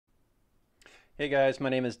Hey guys, my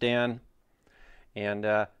name is Dan,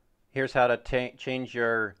 and here's how to change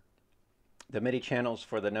the MIDI channels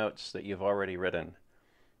for the notes that you've already written.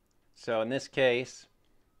 So in this case,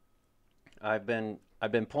 I've been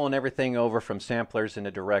pulling everything over from samplers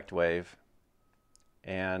into directwave,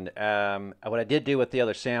 and what I did do with the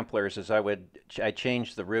other samplers is I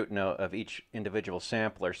changed the root note of each individual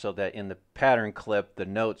sampler so that in the pattern clip the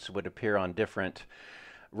notes would appear on different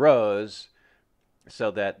rows,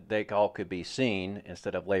 so that they all could be seen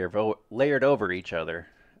instead of layered over each other,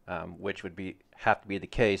 which would have to be the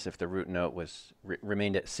case if the root note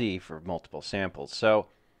remained at C for multiple samples. So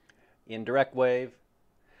in directwave,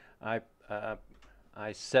 I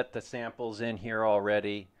I set the samples in here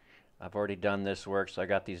already. I've already done this work, so I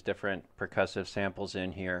got these different percussive samples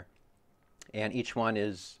in here, and each one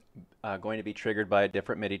is going to be triggered by a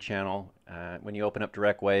different MIDI channel. When you open up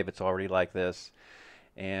directwave, it's already like this.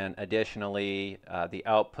 And additionally, the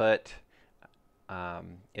output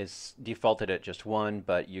is defaulted at just one,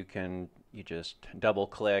 but you just double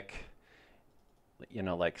click,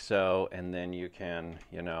 like so, and then you can,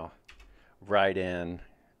 write in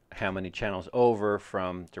how many channels over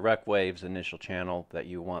from directwave's initial channel that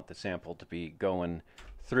you want the sample to be going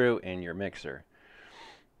through in your mixer.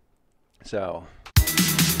 So,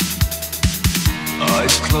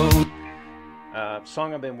 eyes closed.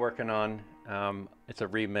 Song I've been working on. It's a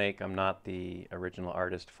remake. I'm not the original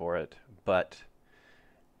artist for it, but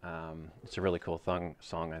it's a really cool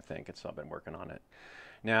song, I think. I've been working on it.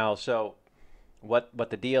 Now, so what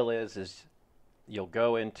the deal is you'll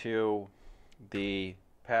go into the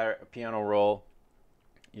piano roll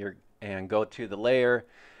and go to the layer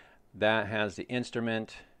that has the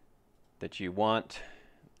instrument that you want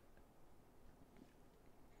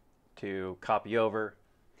to copy over,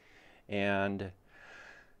 and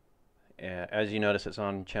as you notice, it's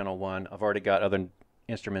on channel 1. I've already got other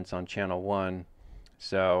instruments on channel 1,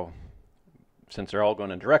 so since they're all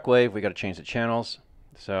going in directwave, we got to change the channels.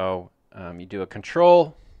 So you do a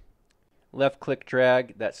control left click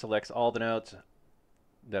drag that selects all the notes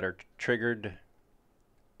that are triggered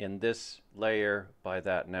in this layer by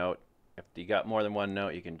that note. If you got more than one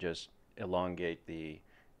note, you can just elongate the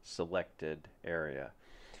selected area.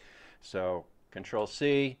 So control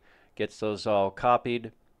C gets those all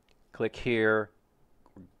copied. Click here,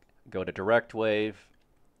 go to directwave.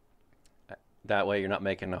 That way you're not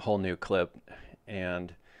making a whole new clip.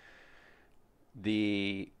 And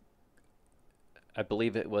I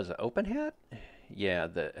believe it was an open hat? Yeah,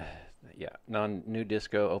 new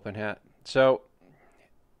disco open hat. So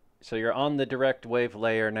you're on the directwave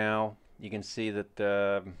layer now. You can see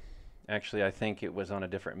that actually I think it was on a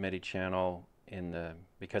different MIDI channel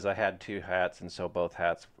because I had two hats, and so both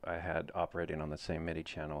hats I had operating on the same MIDI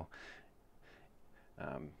channel.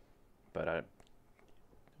 But I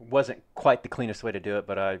wasn't quite the cleanest way to do it,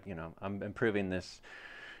 but I'm improving this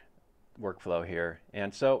workflow here.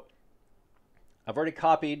 And so I've already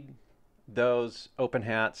copied those open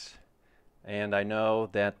hats, and I know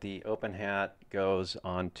that the open hat goes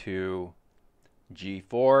onto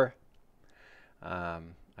G4. I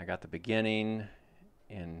got the beginning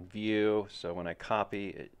in view, so when I copy,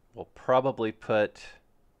 it will probably put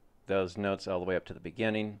those notes all the way up to the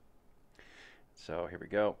beginning. So here we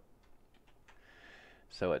go.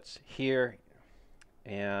 So it's here,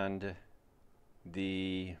 and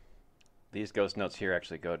these ghost notes here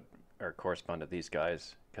actually correspond to these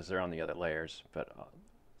guys because they're on the other layers. But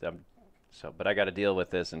I got to deal with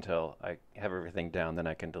this until I have everything down. Then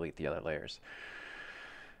I can delete the other layers.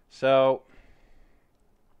 So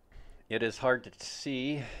it is hard to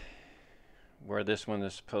see where this one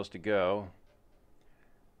is supposed to go,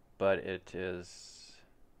 but it is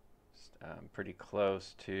pretty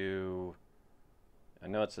close to. I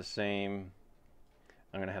know it's the same.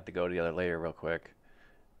 I'm going to have to go to the other layer real quick.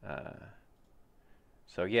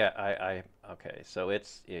 So yeah, okay, so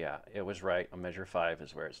it was right. On measure 5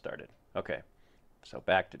 is where it started. Okay, so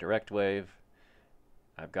back to directwave.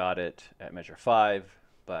 I've got it at measure 5,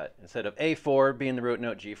 but instead of A4 being the root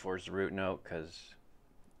note, G4 is the root note, because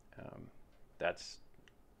that's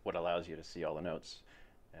what allows you to see all the notes.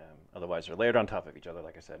 Otherwise, they're layered on top of each other,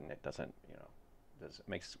 like I said, and it doesn't,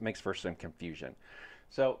 makes for some confusion.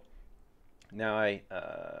 So now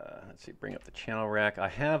let's see, bring up the channel rack. I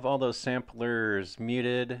have all those samplers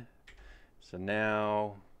muted, so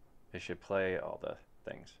now it should play all the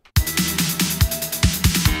things.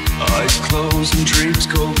 Eyes closed and dreams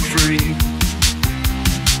go free.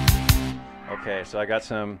 Okay, so I got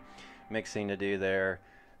some mixing to do there,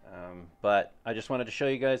 but I just wanted to show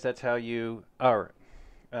you guys that's how you are.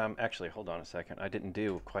 Actually, hold on a second. I didn't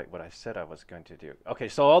do quite what I said I was going to do. Okay,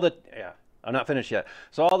 so I'm not finished yet.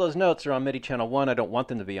 So all those notes are on MIDI channel 1. I don't want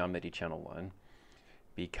them to be on MIDI channel 1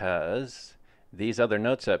 because these other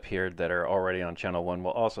notes up here that are already on channel 1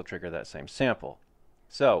 will also trigger that same sample.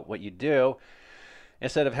 So what you do,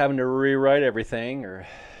 instead of having to rewrite everything or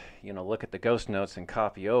look at the ghost notes and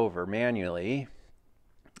copy over manually,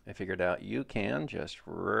 I figured out you can just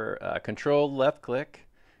control left click.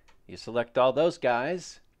 You select all those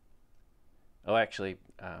guys. Oh, actually,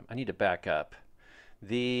 I need to back up.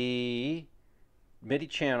 The MIDI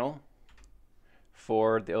channel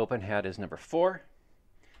for the open hat is number 4.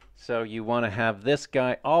 So you want to have this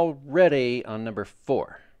guy already on number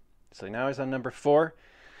 4. So now he's on number 4.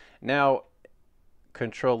 Now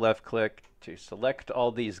control left click to select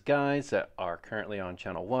all these guys that are currently on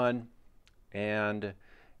channel 1, and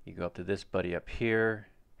you go up to this buddy up here,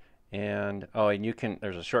 and and you can,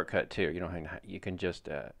 there's a shortcut too. You can just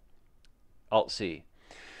Alt C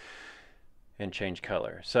and change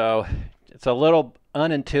color. So it's a little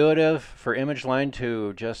unintuitive for image line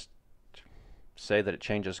to just say that it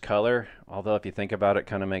changes color, although if you think about it,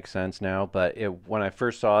 kind of makes sense now. But when I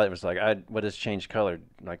first saw it, it was like, what is change color?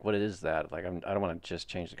 Like, what is that? Like, I don't want to just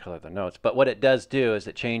change the color of the notes. But what it does do is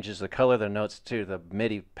it changes the color of the notes to the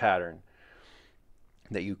MIDI pattern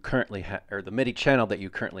that you currently have, or the MIDI channel that you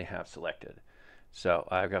currently have selected. So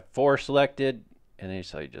I've got 4 selected, and then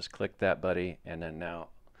so you just click that buddy, and then now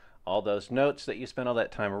all those notes that you spent all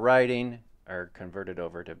that time writing are converted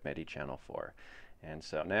over to MIDI channel 4. And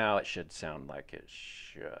so now it should sound like it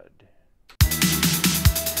should.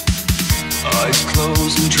 Eyes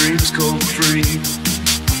closed and dreams go free.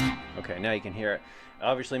 Okay, now you can hear it.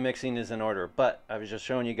 Obviously mixing is in order, but I was just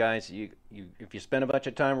showing you guys, if you spend a bunch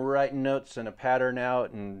of time writing notes and a pattern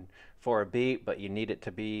out and for a beat, but you need it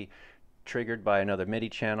to be triggered by another MIDI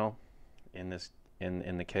channel, in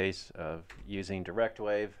the case of using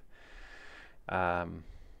directwave,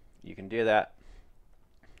 you can do that,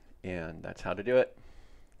 and that's how to do it.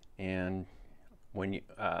 And when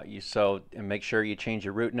and make sure you change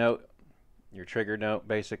your root note, your trigger note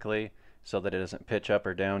basically, so that it doesn't pitch up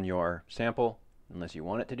or down your sample unless you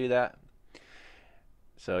want it to do that.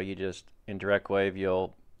 So you just, in directwave,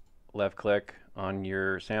 you'll left click on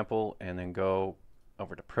your sample and then go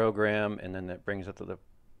over to program, and then that brings up to the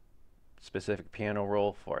specific piano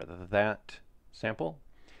roll for that sample,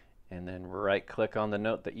 and then right click on the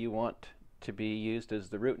note that you want to be used as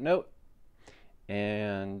the root note,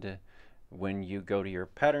 and when you go to your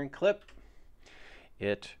pattern clip,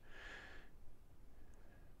 it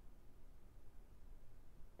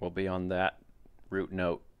will be on that root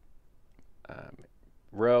note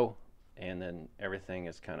row, and then everything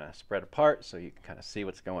is kind of spread apart so you can kind of see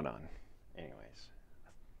what's going on. Anyways,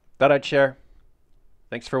 thought I'd share.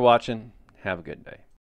 Thanks for watching. Have a good day.